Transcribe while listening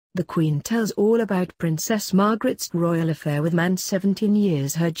The Queen tells all about Princess Margaret's royal affair with man 17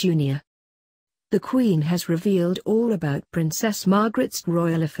 years her junior. The Queen has revealed all about Princess Margaret's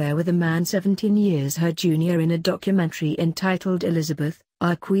royal affair with a man 17 years her junior in a documentary entitled Elizabeth,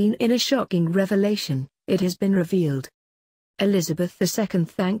 Our Queen. In a shocking revelation, it has been revealed Elizabeth II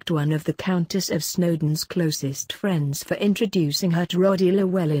thanked one of the Countess of Snowdon's closest friends for introducing her to Roddy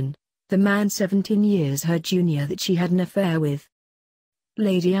Llewellyn, the man 17 years her junior that she had an affair with.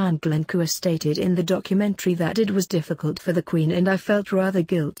 Lady Anne Glenconner stated in the documentary that it was difficult for the Queen and I felt rather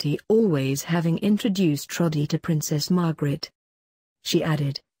guilty always having introduced Roddy to Princess Margaret. She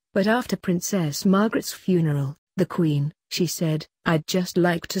added, but after Princess Margaret's funeral, the Queen, she said, I'd just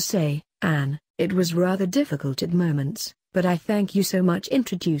like to say, Anne, it was rather difficult at moments, but I thank you so much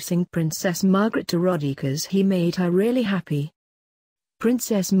introducing Princess Margaret to Roddy because he made her really happy.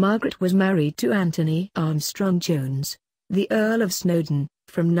 Princess Margaret was married to Anthony Armstrong Jones, the Earl of Snowdon,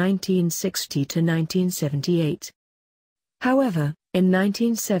 from 1960 to 1978. However, in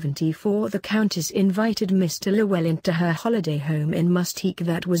 1974 the Countess invited Mr. Llewellyn to her holiday home in Mustique.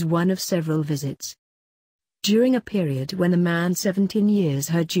 That was one of several visits. During a period when the man 17 years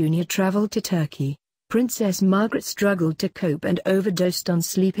her junior travelled to Turkey, Princess Margaret struggled to cope and overdosed on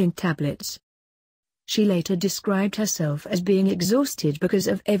sleeping tablets. She later described herself as being exhausted because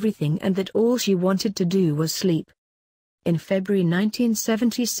of everything and that all she wanted to do was sleep. In February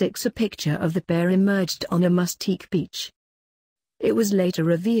 1976 a picture of the pair emerged on a Mustique beach. It was later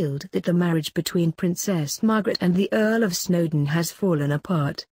revealed that the marriage between Princess Margaret and the Earl of Snowdon has fallen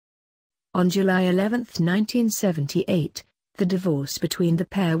apart. On July 11, 1978, the divorce between the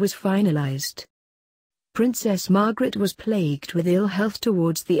pair was finalized. Princess Margaret was plagued with ill health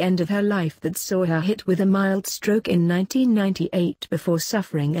towards the end of her life that saw her hit with a mild stroke in 1998 before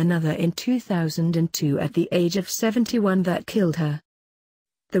suffering another in 2002 at the age of 71 that killed her.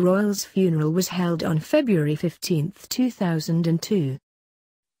 The royals' funeral was held on February 15, 2002.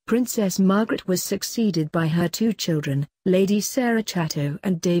 Princess Margaret was succeeded by her two children, Lady Sarah Chatto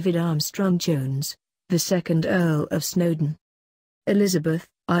and David Armstrong Jones, the second Earl of Snowdon. Elizabeth,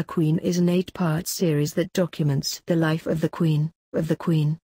 Our Queen is an 8-part series that documents the life of the Queen.